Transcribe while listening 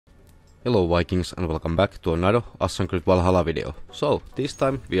Hello Vikings and welcome back to another Creed Valhalla video. So this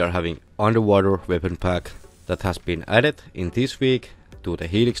time we are having underwater weapon pack that has been added in this week to the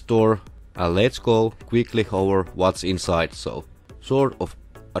Helix store, and let's go quickly over what's inside. So Sword of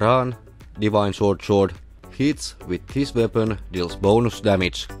Ran, Divine Sword hits with this weapon deals bonus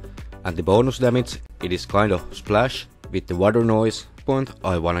damage, and the bonus damage it is kind of splash with the water noise.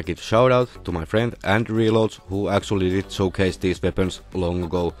 I wanna give shout out to my friend Andyreloads who actually did showcase these weapons long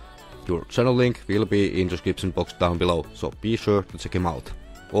ago. Your channel link will be in the description box down below, so be sure to check him out.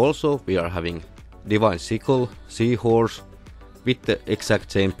 Also we are having Divine Sickle, Seahorse with the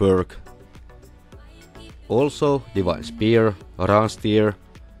exact same perk. Also Divine Spear, Ran Steer,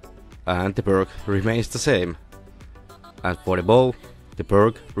 and the perk remains the same. And for the bow, the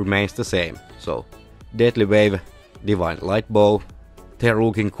perk remains the same. So Deadly Wave, Divine Light Bow, they're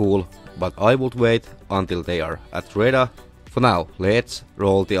looking cool, but I would wait until they are at Reda. For now, let's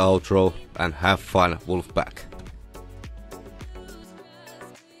roll the outro and have fun, Wolfpack.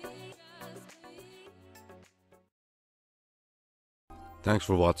 Thanks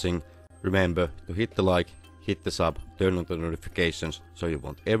for watching. Remember to hit the like, hit the sub, turn on the notifications so you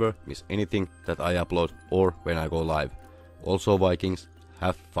won't ever miss anything that I upload or when I go live. Also Vikings,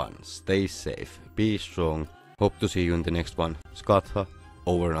 have fun, stay safe, be strong. Hope to see you in the next one. Skatha,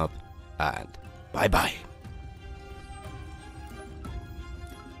 over and out, and bye bye.